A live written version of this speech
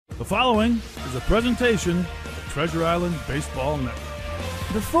The following is a presentation of the Treasure Island Baseball Network.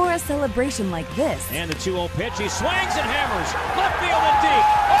 Before a celebration like this, and the 2-0 pitch, he swings and hammers, left field and deep,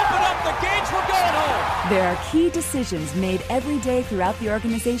 open up the gates, we're going home. There are key decisions made every day throughout the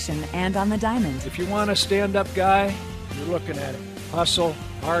organization and on the diamond. If you want a stand-up guy, you're looking at him. Hustle,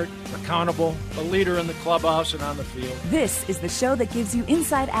 heart, accountable, a leader in the clubhouse and on the field. This is the show that gives you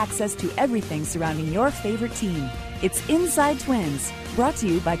inside access to everything surrounding your favorite team. It's Inside Twins, brought to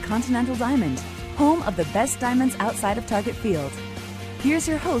you by Continental Diamond, home of the best diamonds outside of Target Field. Here's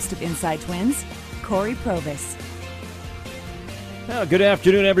your host of Inside Twins, Corey Provis. Good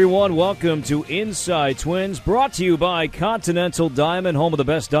afternoon, everyone. Welcome to Inside Twins, brought to you by Continental Diamond, home of the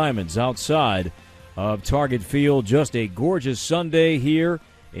best diamonds outside of Target Field. Just a gorgeous Sunday here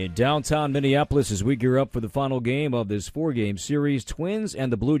in downtown Minneapolis as we gear up for the final game of this four-game series. Twins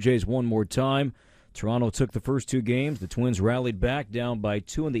and the Blue Jays one more time. Toronto took the first two games. The Twins rallied back, down by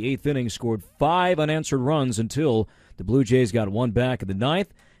 2 in the eighth inning, scored 5 unanswered runs until the Blue Jays got one back in the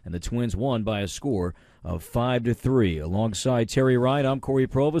ninth, and the Twins won by a score of 5-3. Alongside Terry Wright, I'm Corey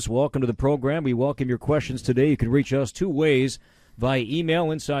Provis. Welcome to the program. We welcome your questions today. You can reach us two ways: via email,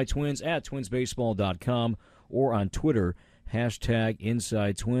 InsideTwins@twinsbaseball.com, or on Twitter,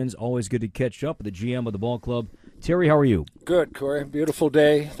 #InsideTwins. Always good to catch up with the GM of the ball club. Terry, how are you? Good, Corey. Beautiful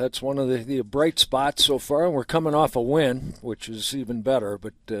day. That's one of the bright spots so far. We're coming off a win, which is even better,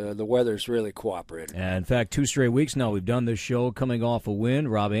 but the weather's really cooperating. And in fact, 2 straight weeks now we've done this show coming off a win.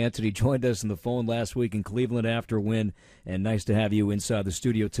 Rob Anthony joined us on the phone last week in Cleveland after a win, and nice to have you inside the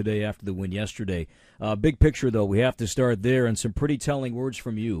studio today after the win yesterday. Big picture, though, we have to start there, and some pretty telling words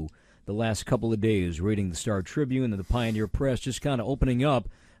from you the last couple of days, reading the Star Tribune and the Pioneer Press, just kind of opening up,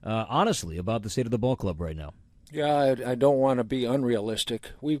 honestly, about the state of the ball club right now. Yeah, I don't want to be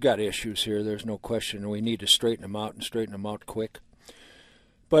unrealistic. We've got issues here. There's no question. We need to straighten them out and straighten them out quick.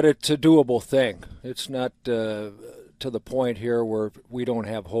 But it's a doable thing. It's not to the point here where we don't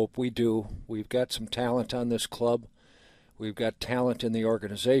have hope. We do. We've got some talent on this club. We've got talent in the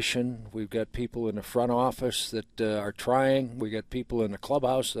organization. We've got people in the front office that are trying. We've got people in the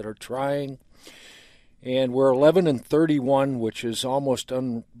clubhouse that are trying. And we're 11-31, which is almost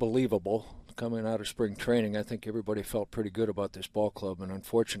unbelievable. Coming out of spring training, I think everybody felt pretty good about this ball club, and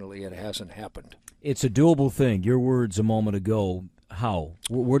unfortunately it hasn't happened. It's a doable thing. Your words a moment ago. How?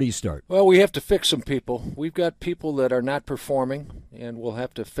 Where do you start? Well, we have to fix some people. We've got people that are not performing, and we'll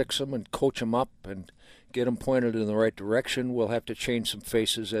have to fix them and coach them up and get them pointed in the right direction. We'll have to change some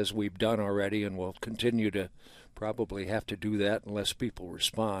faces, as we've done already, and we'll continue to probably have to do that unless people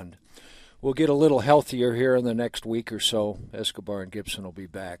respond. We'll get a little healthier here in the next week or so. Escobar and Gibson will be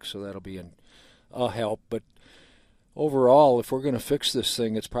back, so that'll be a help. But overall, if we're going to fix this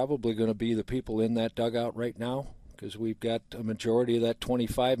thing, it's probably going to be the people in that dugout right now, because we've got a majority of that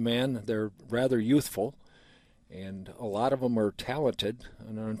 25-man. They're rather youthful, and a lot of them are talented.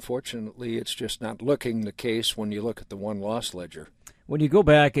 And unfortunately, it's just not looking the case when you look at the one-loss ledger. When you go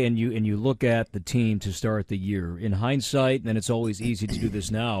back and you look at the team to start the year, in hindsight, and it's always easy to do this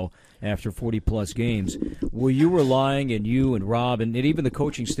now after 40-plus games, were you relying, and you and Rob and even the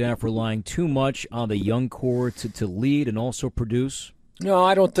coaching staff, relying too much on the young core to lead and also produce? No,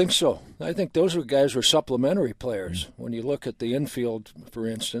 I don't think so. I think those guys were supplementary players. When you look at the infield, for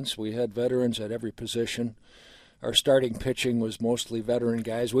instance, we had veterans at every position. Our starting pitching was mostly veteran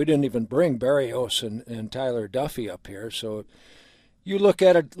guys. We didn't even bring Berrios and Tyler Duffy up here, so you look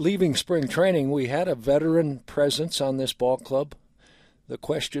at it, leaving spring training, we had a veteran presence on this ball club. The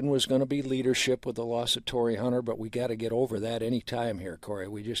question was going to be leadership with the loss of Torrey Hunter, but we got to get over that any time here, Corey.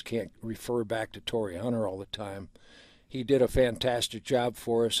 We just can't refer back to Torrey Hunter all the time. He did a fantastic job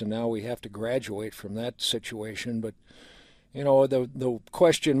for us, and now we have to graduate from that situation. But, you know, the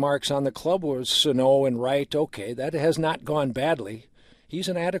question marks on the club was Sano and Wright. Okay, that has not gone badly. He's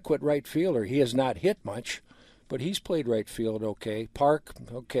an adequate right fielder. He has not hit much, but he's played right field okay. Park,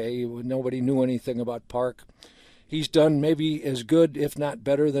 okay, nobody knew anything about Park. He's done maybe as good, if not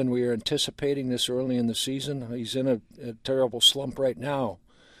better, than we were anticipating this early in the season. He's in a terrible slump right now.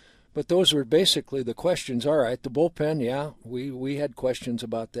 But those were basically the questions. All right, the bullpen, yeah, we had questions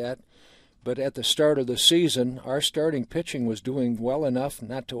about that. But at the start of the season, our starting pitching was doing well enough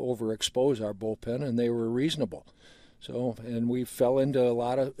not to overexpose our bullpen, and they were reasonable. So, and we fell into a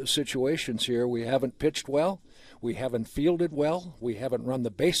lot of situations here. We haven't pitched well. We haven't fielded well, we haven't run the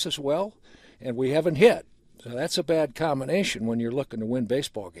bases well, and we haven't hit. So that's a bad combination when you're looking to win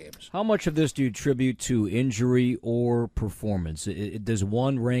baseball games. How much of this do you attribute to injury or performance? Does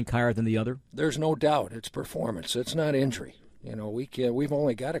one rank higher than the other? There's no doubt it's performance. It's not injury. You know, we've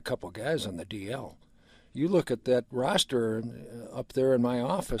only got a couple guys on the DL. You look at that roster up there in my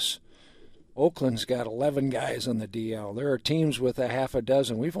office, Oakland's got 11 guys on the DL. There are teams with a half a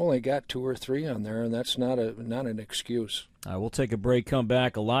dozen. We've only got 2 or 3 on there, and that's not an excuse. We'll take a break, come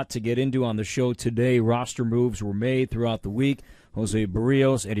back. A lot to get into on the show today. Roster moves were made throughout the week. Jose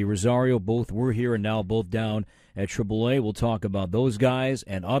Barrios, Eddie Rosario, both were here and now both down at AAA. We'll talk about those guys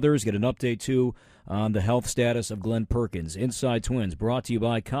and others. Get an update, too, on the health status of Glenn Perkins. Inside Twins, brought to you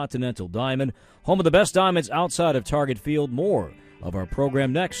by Continental Diamond, home of the best diamonds outside of Target Field. More of our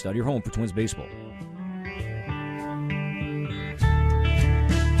program next on your home for Twins baseball.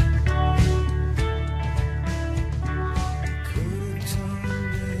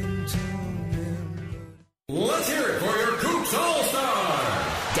 Let's hear it for your Coops All-Star.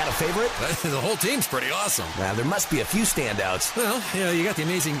 Got a favorite? The whole team's pretty awesome. Now, there must be a few standouts. Well, yeah, you got the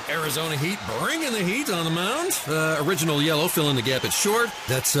amazing Arizona Heat bringing the heat on the mound. Original Yellow filling the gap at short.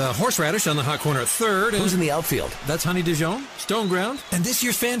 That's Horseradish on the hot corner at third. Who's in the outfield? That's Honey Dijon, Stone Ground, and this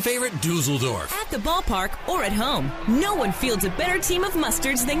year's fan favorite, Dusseldorf. At the ballpark or at home, no one fields a better team of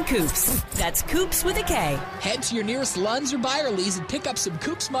mustards than Coops. That's Coops with a K. Head to your nearest Lund's or Byerly's and pick up some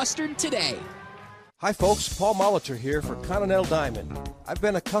Coops mustard today. Hi folks, Paul Molitor here for Continental Diamond. I've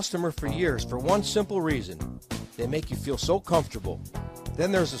been a customer for years for one simple reason. They make you feel so comfortable.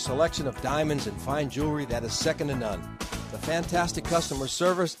 Then there's a selection of diamonds and fine jewelry that is second to none. The fantastic customer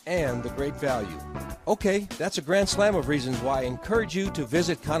service and the great value. Okay, that's a grand slam of reasons why I encourage you to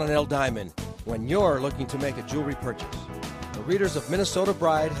visit Continental Diamond when you're looking to make a jewelry purchase. The readers of Minnesota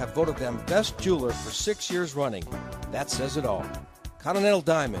Bride have voted them best jeweler for 6 years running. That says it all. Continental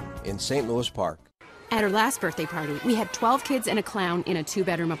Diamond in St. Louis Park. At her last birthday party, we had 12 kids and a clown in a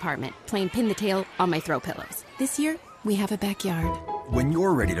 2-bedroom apartment, playing pin the tail on my throw pillows. This year, we have a backyard. When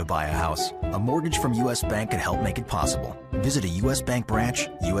you're ready to buy a house, a mortgage from U.S. Bank can help make it possible. Visit a U.S. Bank branch,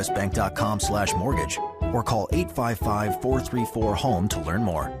 usbank.com/mortgage, or call 855-434-HOME to learn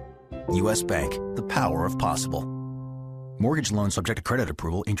more. U.S. Bank, the power of possible. Mortgage loans subject to credit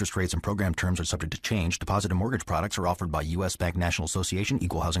approval. Interest rates and program terms are subject to change. Deposit and mortgage products are offered by U.S. Bank National Association,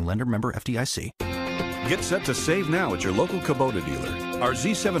 Equal Housing Lender, member FDIC. Get set to save now at your local Kubota dealer. Our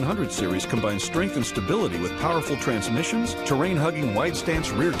Z700 series combines strength and stability with powerful transmissions, terrain-hugging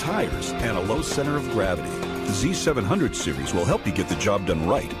wide-stance rear tires, and a low center of gravity. The Z700 series will help you get the job done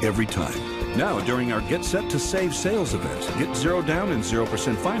right every time. Now, during our Get Set to Save sales event, get 0 down and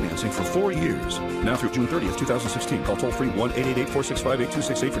 0% financing for 4 years. Now through June 30th, 2016. Call toll-free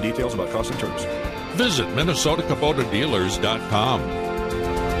 1-888-465-8268 for details about costs and terms. Visit MinnesotaKubotaDealers.com.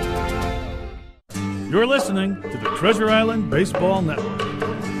 You're listening to the Treasure Island Baseball Network.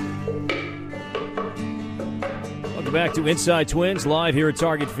 Welcome back to Inside Twins, live here at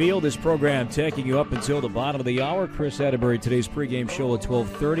Target Field. This program taking you up until the bottom of the hour. Chris Atterbury, today's pregame show at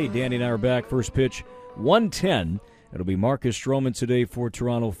 12:30. Danny and I are back. First pitch, 1:10. It'll be Marcus Stroman today for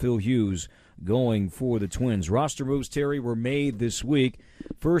Toronto. Phil Hughes going for the Twins. Roster moves, Terry, were made this week.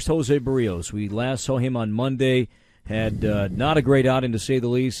 First, Jose Barrios. We last saw him on Monday. Had not a great outing, to say the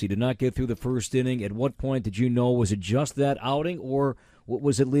least. He did not get through the first inning. At what point did you know? Was it just that outing, or what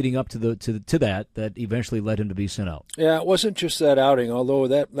was it leading up to that eventually led him to be sent out? Yeah, it wasn't just that outing, although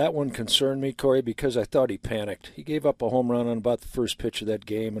that one concerned me, Corey, because I thought he panicked. He gave up a home run on about the first pitch of that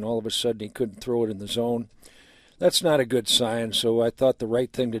game, and all of a sudden he couldn't throw it in the zone. That's not a good sign, so I thought the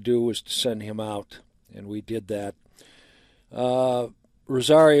right thing to do was to send him out, and we did that.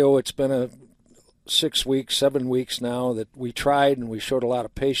 Rosario, it's been 7 weeks now that we tried, and we showed a lot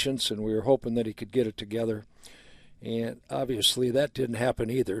of patience, and we were hoping that he could get it together. And obviously that didn't happen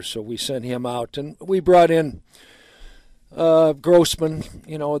either, so we sent him out. And we brought in Grossman.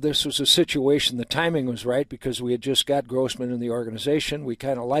 You know, this was a situation, the timing was right because we had just got Grossman in the organization. We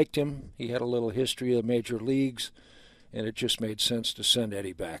kind of liked him. He had a little history of the major leagues, and it just made sense to send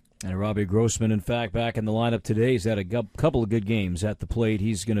Eddie back. And Robbie Grossman, in fact, back in the lineup today. He's had a couple of good games at the plate.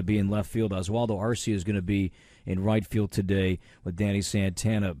 He's going to be in left field. Oswaldo Arcia is going to be in right field today with Danny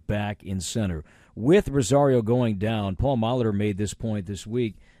Santana back in center. With Rosario going down, Paul Molitor made this point this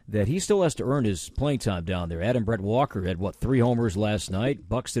week that he still has to earn his playing time down there. Adam Brett Walker had, 3 homers last night.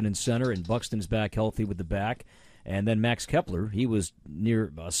 Buxton in center, and Buxton's back healthy with the back. And then Max Kepler, he was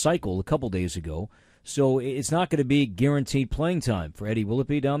near a cycle a couple days ago. So it's not going to be guaranteed playing time for Eddie. Will it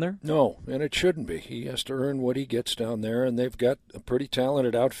be down there? No, and it shouldn't be. He has to earn what he gets down there, and they've got a pretty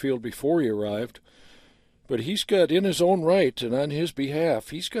talented outfield before he arrived. But he's got, in his own right and on his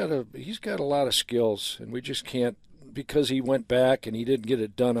behalf, he's got a lot of skills, and we just can't, because he went back and he didn't get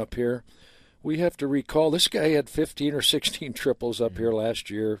it done up here. We have to recall this guy had 15 or 16 triples up here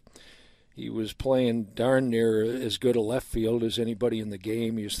last year. He was playing darn near as good a left field as anybody in the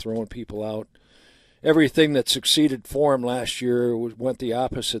game. He was throwing people out. everything that succeeded for him last year went the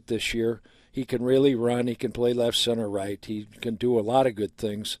opposite this year. He can really run. He can play left, center, right. He can do a lot of good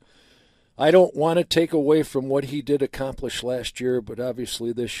things. I don't want to take away from what he did accomplish last year, but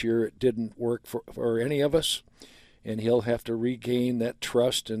obviously this year it didn't work for any of us, and he'll have to regain that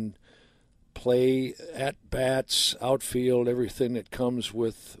trust and play at bats, outfield, everything that comes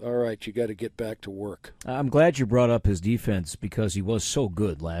with, all right, you got to get back to work. I'm glad you brought up his defense because he was so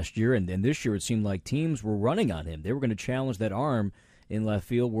good last year, and this year it seemed like teams were running on him. They were going to challenge that arm in left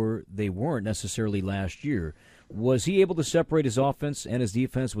field where they weren't necessarily last year. Was he able to separate his offense and his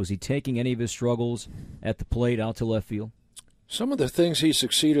defense? Was he taking any of his struggles at the plate out to left field? Some of the things he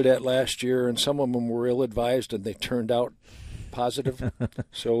succeeded at last year, and some of them were ill-advised, and they turned out positive.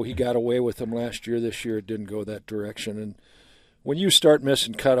 So he got away with them last year. This year it didn't go that direction. And when you start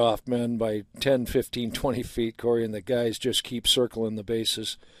missing cutoff men by 10, 15, 20 feet, Corey, and the guys just keep circling the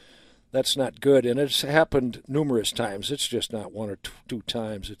bases, that's not good. And it's happened numerous times. It's just not one or two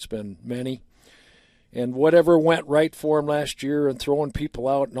times. It's been many. And whatever went right for him last year and throwing people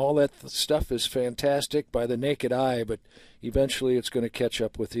out and all that stuff is fantastic by the naked eye, but eventually it's going to catch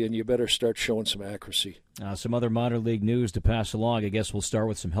up with you, and you better start showing some accuracy. Some other minor league news to pass along. I guess we'll start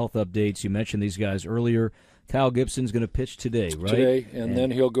with some health updates. You mentioned these guys earlier. Kyle Gibson's going to pitch today, right? Today, and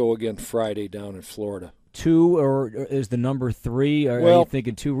then he'll go again Friday down in Florida. 2, or is the number 3? Are you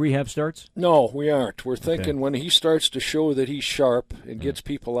thinking 2 rehab starts? No, we aren't. We're thinking when he starts to show that he's sharp and gets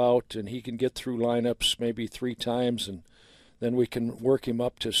people out and he can get through lineups maybe 3 times, and then we can work him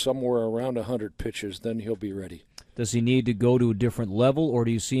up to somewhere around 100 pitches, then he'll be ready. Does he need to go to a different level, or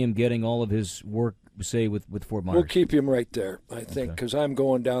do you see him getting all of his work, say, with Fort Myers? We'll keep him right there, I think, because I'm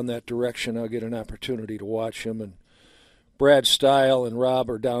going down that direction. I'll get an opportunity to watch him, and Brad Stile and Rob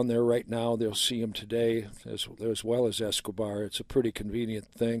are down there right now. They'll see him today as well as Escobar. It's a pretty convenient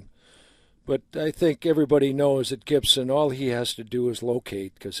thing. But I think everybody knows that Gibson, all he has to do is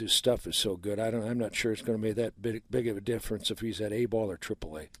locate because his stuff is so good. I'm not sure it's going to make that big of a difference if he's at A-ball or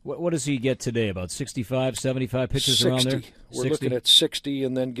AAA. What does he get today, about 65, 75 pitches 60. Around there? We're looking at 60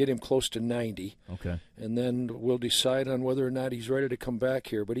 and then get him close to 90. Okay. And then we'll decide on whether or not he's ready to come back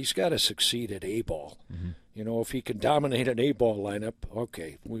here. But he's got to succeed at A-ball. Mm-hmm. You know, if he can dominate an A-ball lineup,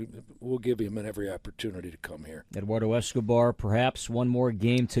 okay, we'll give him every opportunity to come here. Eduardo Escobar, perhaps one more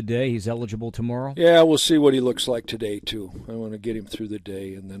game today. He's eligible tomorrow? Yeah, we'll see what he looks like today, too. I want to get him through the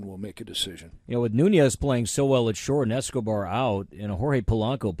day, and then we'll make a decision. You know, with Nunez playing so well at short and Escobar out, Jorge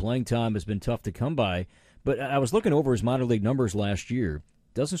Polanco playing time has been tough to come by. But I was looking over his minor league numbers last year.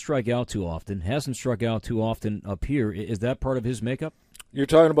 Doesn't strike out too often. Hasn't struck out too often up here. Is that part of his makeup? You're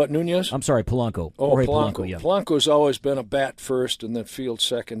talking about Nunez? I'm sorry, Polanco. Oh, Polanco. Yeah. Polanco's always been a bat first and then field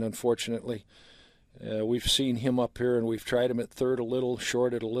second, unfortunately. We've seen him up here, and we've tried him at third a little,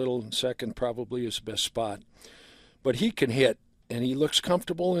 short at a little, and second probably is the best spot. But he can hit, and he looks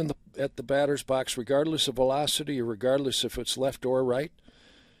comfortable at the batter's box, regardless of velocity or regardless if it's left or right.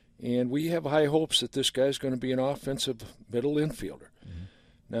 And we have high hopes that this guy's going to be an offensive middle infielder. Mm-hmm.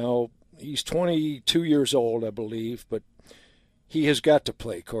 Now, he's 22 years old, I believe, but he has got to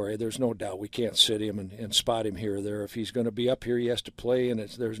play, Corey. There's no doubt. We can't sit him and spot him here or there. If he's going to be up here, he has to play, and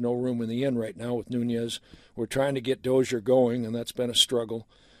there's no room in the inn right now with Nunez. We're trying to get Dozier going, and that's been a struggle.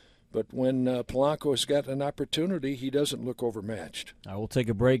 But when Polanco has got an opportunity, he doesn't look overmatched. I will take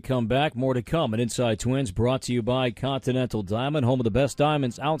a break, come back. More to come. An Inside Twins brought to you by Continental Diamond, home of the best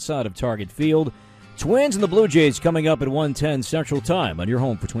diamonds outside of Target Field. Twins and the Blue Jays coming up at 1:10 Central Time on your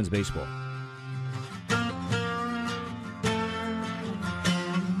home for Twins baseball.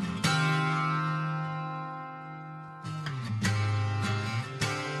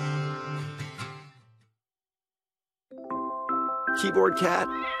 Keyboard Cat,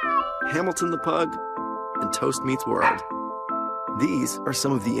 Hamilton the Pug, and Toast Meets World. These are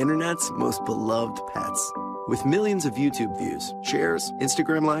some of the internet's most beloved pets. With millions of YouTube views, shares,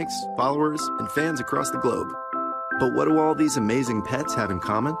 Instagram likes, followers, and fans across the globe. But what do all these amazing pets have in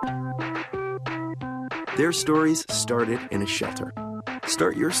common? Their stories started in a shelter.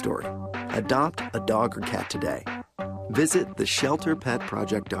 Start your story. Adopt a dog or cat today. Visit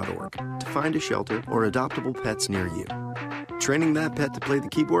theshelterpetproject.org to find a shelter or adoptable pets near you. Training that pet to play the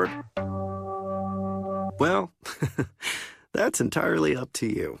keyboard? Well, that's entirely up to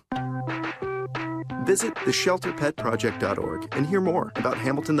you. Visit theshelterpetproject.org and hear more about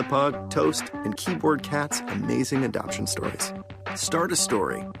Hamilton the Pug, Toast, and Keyboard Cat's amazing adoption stories. Start a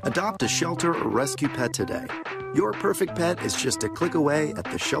story. Adopt a shelter or rescue pet today. Your perfect pet is just a click away at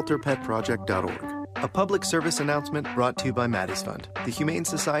theshelterpetproject.org. A public service announcement brought to you by Maddie's Fund, the Humane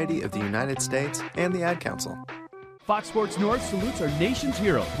Society of the United States, and the Ad Council. Fox Sports North salutes our nation's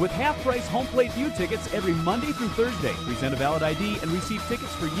heroes with half-price home plate view tickets every Monday through Thursday. Present a valid ID and receive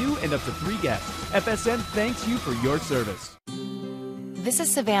tickets for you and up to 3 guests. FSN thanks you for your service. This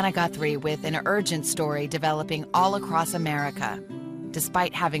is Savannah Guthrie with an urgent story developing all across America.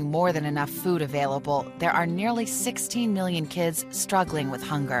 Despite having more than enough food available, there are nearly 16 million kids struggling with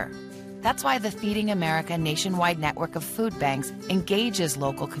hunger. That's why the Feeding America nationwide network of food banks engages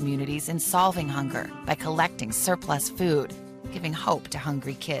local communities in solving hunger by collecting surplus food, giving hope to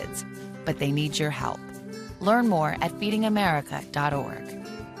hungry kids. But they need your help. Learn more at feedingamerica.org.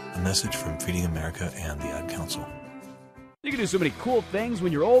 A message from Feeding America and the Ad Council. You can do so many cool things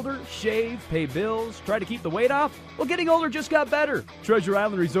when you're older: shave, pay bills, try to keep the weight off. Well, getting older just got better. Treasure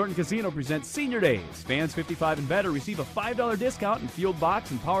Island Resort and Casino presents Senior Days. Fans 55 and better receive a $5 discount in Field Box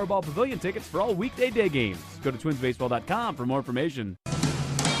and Powerball Pavilion tickets for all weekday day games. Go to twinsbaseball.com for more information.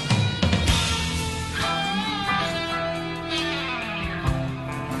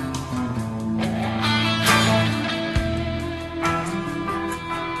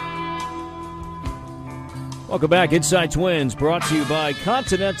 Welcome back. Inside Twins brought to you by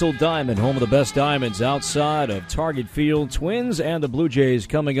Continental Diamond, home of the best diamonds outside of Target Field. Twins and the Blue Jays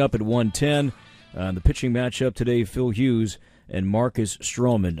coming up at 1:10. The pitching matchup today, Phil Hughes and Marcus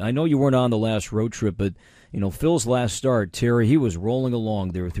Stroman. I know you weren't on the last road trip, but Phil's last start, Terry, he was rolling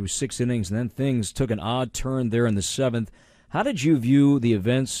along there through 6 innings, and then things took an odd turn there in the 7th. How did you view the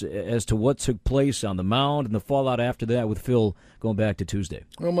events as to what took place on the mound and the fallout after that with Phil going back to Tuesday?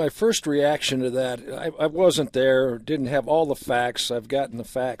 Well, my first reaction to that, I wasn't there, didn't have all the facts. I've gotten the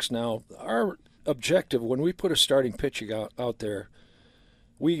facts now. Our objective, when we put a starting pitching out there,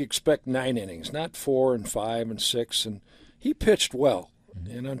 we expect 9 innings, not 4 and 5 and 6, and he pitched well.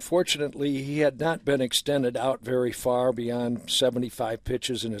 And unfortunately, he had not been extended out very far beyond 75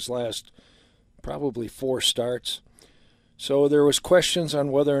 pitches in his last probably 4 starts. So there was questions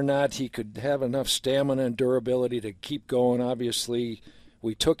on whether or not he could have enough stamina and durability to keep going. Obviously,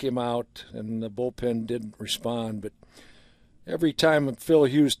 we took him out, and the bullpen didn't respond. But every time Phil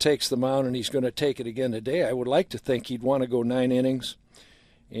Hughes takes the mound, and he's going to take it again today, I would like to think he'd want to go 9 innings.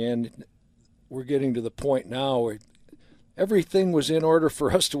 And we're getting to the point now where everything was in order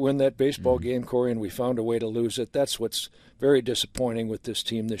for us to win that baseball game, Corey, and we found a way to lose it. That's what's very disappointing with this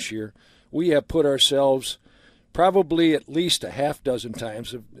team this year. We have put ourselves probably at least a half dozen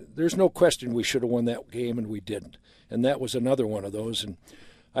times. There's no question we should have won that game, and we didn't. And that was another one of those. And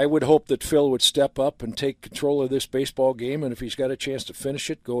I would hope that Phil would step up and take control of this baseball game, and if he's got a chance to finish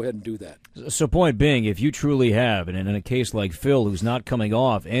it, go ahead and do that. So point being, if you truly have, and in a case like Phil, who's not coming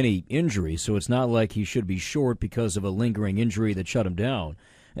off any injury, so it's not like he should be short because of a lingering injury that shut him down,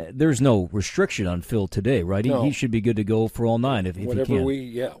 there's no restriction on Phil today, right? No. He should be good to go for all 9 if he can.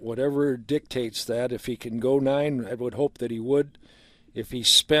 Whatever dictates that. If he can go 9, I would hope that he would. If he's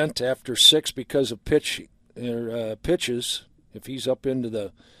spent after 6 because of pitches, if he's up into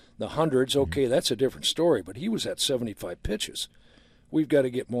the hundreds, okay, that's a different story. But he was at 75 pitches. We've got to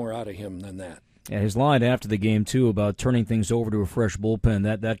get more out of him than that. Yeah, his line after the game, too, about turning things over to a fresh bullpen,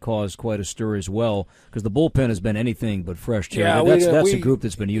 that caused quite a stir as well, because the bullpen has been anything but fresh, Terry. Yeah, that's a group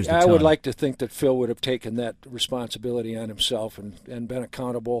that's been used a ton. I would like to think that Phil would have taken that responsibility on himself and been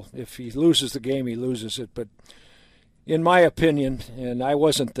accountable. If he loses the game, he loses it. But in my opinion, and I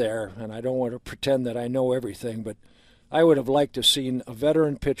wasn't there, and I don't want to pretend that I know everything, but I would have liked to have seen a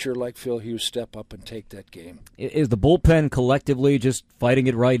veteran pitcher like Phil Hughes step up and take that game. Is the bullpen collectively just fighting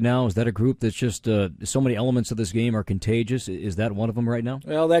it right now? Is that a group that's just so many elements of this game are contagious? Is that one of them right now?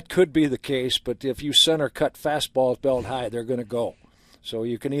 Well, that could be the case, but if you center cut fastballs belt high, they're going to go. So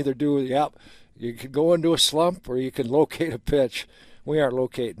you can either you can go into a slump or you can locate a pitch. We aren't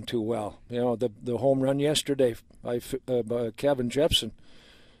locating too well. The home run yesterday by Kevin Jepson.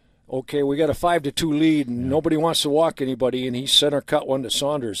 Okay, we got a 5-2 lead, and nobody wants to walk anybody, and he center cut one to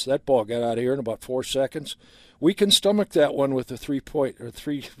Saunders. That ball got out of here in about 4 seconds. We can stomach that one with a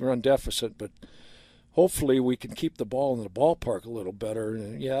 3-run deficit, but hopefully we can keep the ball in the ballpark a little better.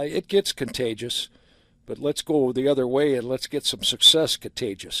 And yeah, it gets contagious, but let's go the other way and let's get some success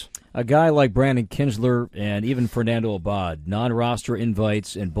contagious. A guy like Brandon Kinsler and even Fernando Abad, non-roster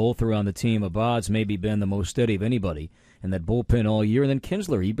invites, and both are on the team. Abad's maybe been the most steady of anybody in that bullpen all year. And then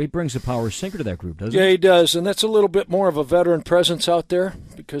Kinsler, he brings a power sinker to that group, doesn't he? Yeah, he does, and that's a little bit more of a veteran presence out there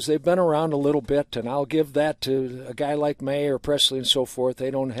because they've been around a little bit, and I'll give that to a guy like May or Presley and so forth.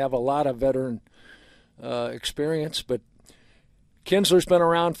 They don't have a lot of veteran experience, but Kinsler's been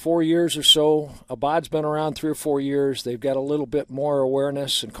around 4 years or so. Abad's been around 3 or 4 years. They've got a little bit more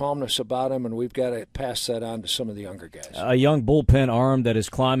awareness and calmness about them, and we've got to pass that on to some of the younger guys. A young bullpen arm that is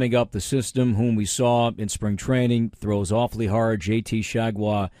climbing up the system, whom we saw in spring training, throws awfully hard, JT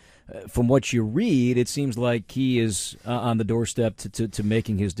Shagwa. From what you read, it seems like he is on the doorstep to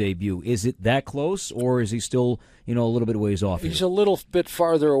making his debut. Is it that close, or is he still, a little bit ways off? He's a little bit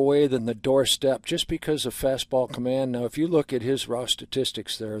farther away than the doorstep just because of fastball command. Now, if you look at his raw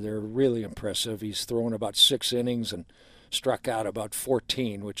statistics there, they're really impressive. He's thrown about 6 innings and struck out about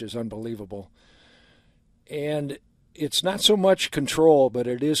 14, which is unbelievable. And it's not so much control, but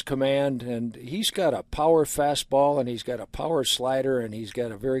it is command, and he's got a power fastball, and he's got a power slider, and he's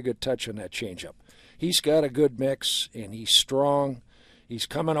got a very good touch on that changeup. He's got a good mix, and he's strong. He's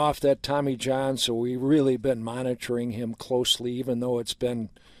coming off that Tommy John, so we've really been monitoring him closely, even though it's been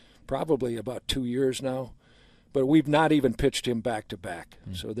probably about 2 years now. But we've not even pitched him back-to-back.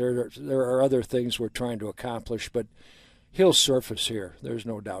 So there are other things we're trying to accomplish, but he'll surface here. There's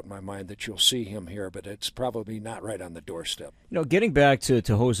no doubt in my mind that you'll see him here, but it's probably not right on the doorstep. Getting back to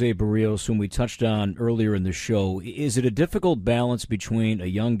Jose Barrios, whom we touched on earlier in the show, is it a difficult balance between a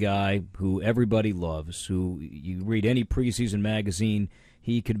young guy who everybody loves, who you read any preseason magazine,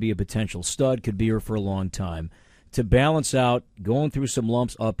 he could be a potential stud, could be here for a long time, to balance out going through some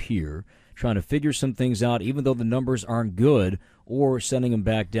lumps up here, trying to figure some things out, even though the numbers aren't good, or sending him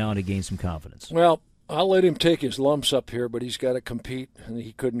back down to gain some confidence? Well, I'll let him take his lumps up here, but he's got to compete, and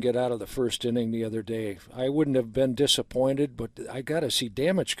he couldn't get out of the first inning the other day. I wouldn't have been disappointed, but I got to see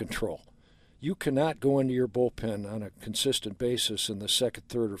damage control. You cannot go into your bullpen on a consistent basis in the second,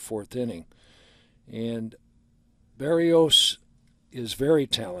 third, or fourth inning. And Barrios is very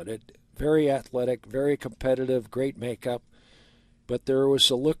talented, very athletic, very competitive, great makeup. But there was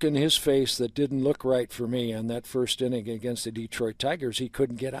a look in his face that didn't look right for me on that first inning against the Detroit Tigers. He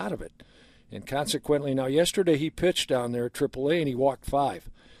couldn't get out of it. And consequently, now yesterday he pitched down there at AAA and he walked 5.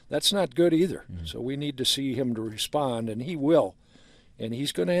 That's not good either. So we need to see him to respond, and he will. And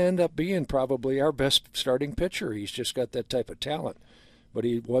he's going to end up being probably our best starting pitcher. He's just got that type of talent. But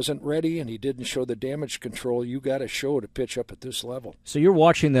he wasn't ready, and he didn't show the damage control you got to show to pitch up at this level. So you're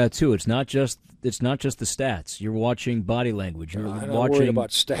watching that too. It's not just the stats. You're watching body language. You're I'm not watching worried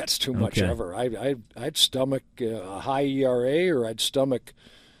about stats too much ever. I'd stomach a high ERA, or I'd stomach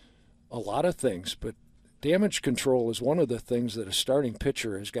a lot of things, but damage control is one of the things that a starting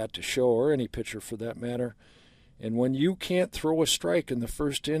pitcher has got to show, or any pitcher for that matter. And when you can't throw a strike in the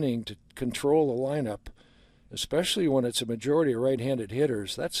first inning to control a lineup, especially when it's a majority of right-handed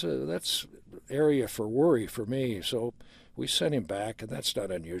hitters, that's area for worry for me. So we sent him back, and that's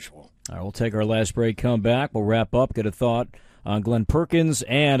not unusual. All right, we'll take our last break, come back, we'll wrap up, get a thought on Glenn Perkins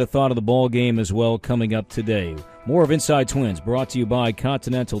and a thought of the ball game as well coming up today. More of Inside Twins brought to you by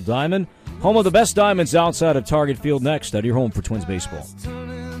Continental Diamond, home of the best diamonds outside of Target Field. Next at your home for Twins baseball.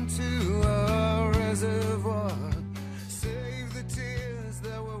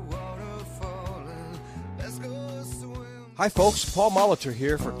 Hi folks, Paul Molitor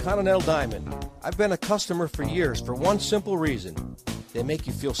here for Continental Diamond. I've been a customer for years for one simple reason. They make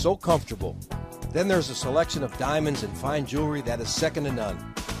you feel so comfortable. Then there's a selection of diamonds and fine jewelry that is second to none.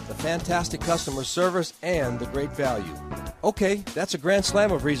 The fantastic customer service and the great value. Okay, that's a grand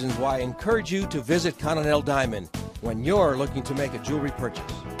slam of reasons why I encourage you to visit Continental Diamond when you're looking to make a jewelry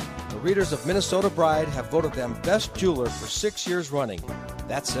purchase. The readers of Minnesota Bride have voted them best jeweler for 6 years running.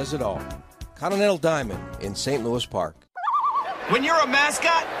 That says it all. Continental Diamond in St. Louis Park. When you're a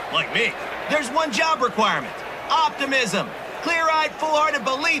mascot, like me, there's one job requirement: optimism. Clear-eyed, full-hearted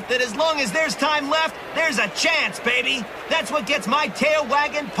belief that as long as there's time left, there's a chance, baby. That's what gets my tail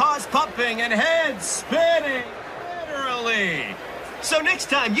wagging, paws pumping, and head spinning. Literally. So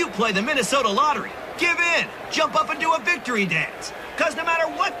next time you play the Minnesota Lottery, give in. Jump up and do a victory dance. Because no matter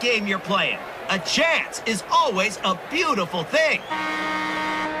what game you're playing, a chance is always a beautiful thing.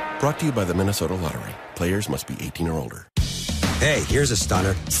 Brought to you by the Minnesota Lottery. Players must be 18 or older. Hey, here's a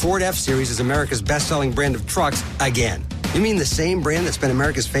stunner. Ford F-Series is America's best-selling brand of trucks again. You mean the same brand that's been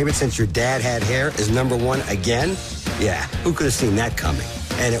America's favorite since your dad had hair is #1 again? Yeah, who could have seen that coming?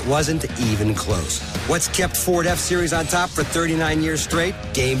 And it wasn't even close. What's kept Ford F-Series on top for 39 years straight?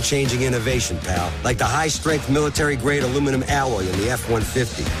 Game-changing innovation, pal. Like the high-strength military-grade aluminum alloy in the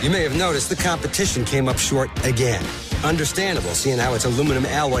F-150. You may have noticed the competition came up short again. Understandable, seeing how its aluminum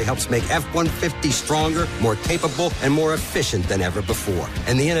alloy helps make F-150 stronger, more capable, and more efficient than ever before.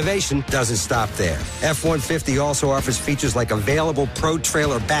 And the innovation doesn't stop there. F-150 also offers features like available Pro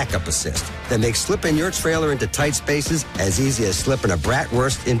Trailer Backup Assist that makes slipping your trailer into tight spaces as easy as slipping a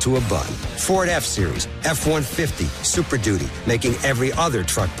bratwurst into a bun. Ford F-Series, F-150, Super Duty, making every other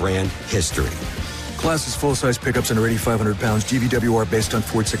truck brand history. Class is full-size pickups under 8,500 pounds. GVWR based on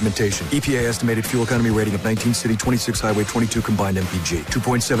Ford segmentation. EPA estimated fuel economy rating of 19 city, 26 highway, 22 combined MPG.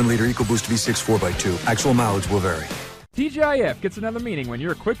 2.7-liter EcoBoost V6 4x2. Actual mileage will vary. TGIF gets another meaning when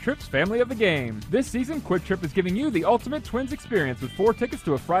you're Quick Trip's family of the game. This season, Quick Trip is giving you the ultimate Twins experience with 4 tickets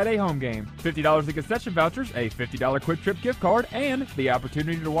to a Friday home game, $50 in concession vouchers, a $50 Quick Trip gift card, and the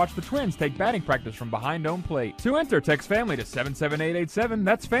opportunity to watch the Twins take batting practice from behind home plate. To enter, text FAMILY to 77887.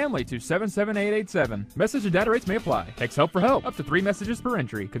 That's FAMILY to 77887. Message and data rates may apply. Text HELP for help. Up to 3 messages per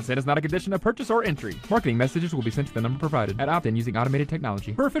entry. Consent is not a condition of purchase or entry. Marketing messages will be sent to the number provided. At opt-in using automated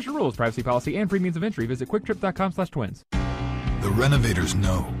technology. For official rules, privacy policy, and free means of entry, visit quicktrip.com/twins. The renovators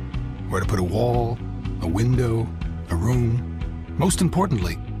know where to put a wall, a window, a room. Most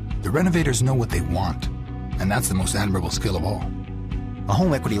importantly, the renovators know what they want, and that's the most admirable skill of all. A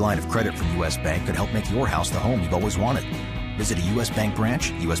home equity line of credit from U.S. Bank could help make your house the home you've always wanted. Visit a U.S. Bank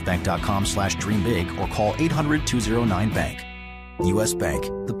branch, usbank.com/dreambig, or call 800-209-BANK. U.S. Bank,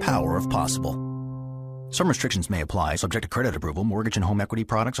 the power of possible. Some restrictions may apply, subject to credit approval. Mortgage and home equity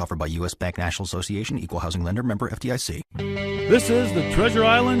products offered by U.S. Bank National Association, Equal Housing Lender, member FDIC. This is the Treasure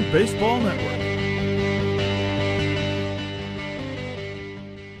Island Baseball Network.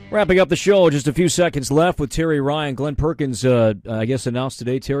 Wrapping up the show, just a few seconds left with Terry Ryan. Glenn Perkins, I guess, announced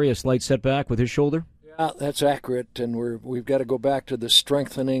today, Terry, a slight setback with his shoulder? Yeah, that's accurate, and we've got to go back to the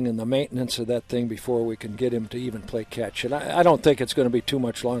strengthening and the maintenance of that thing before we can get him to even play catch. And I don't think it's going to be too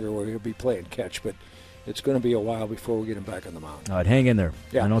much longer where he'll be playing catch, but it's going to be a while before we get him back on the mound. All right, hang in there.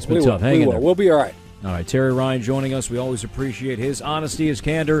 Yeah, I know it's been tough. Hang in there. We'll be all right. All right, Terry Ryan joining us. We always appreciate his honesty, his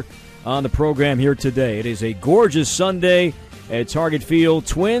candor on the program here today. It is a gorgeous Sunday at Target Field.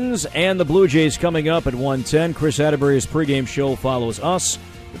 Twins and the Blue Jays coming up at 1:10. Chris Atterbury's pregame show follows us.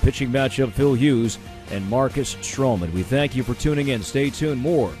 The pitching matchup, Phil Hughes and Marcus Stroman. We thank you for tuning in. Stay tuned.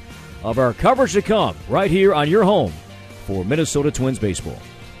 More of our coverage to come right here on your home for Minnesota Twins baseball.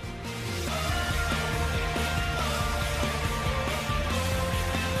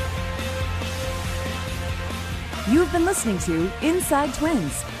 You've been listening to Inside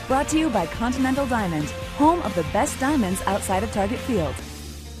Twins, brought to you by Continental Diamond, home of the best diamonds outside of Target Field.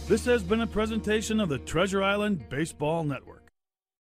 This has been a presentation of the Treasure Island Baseball Network.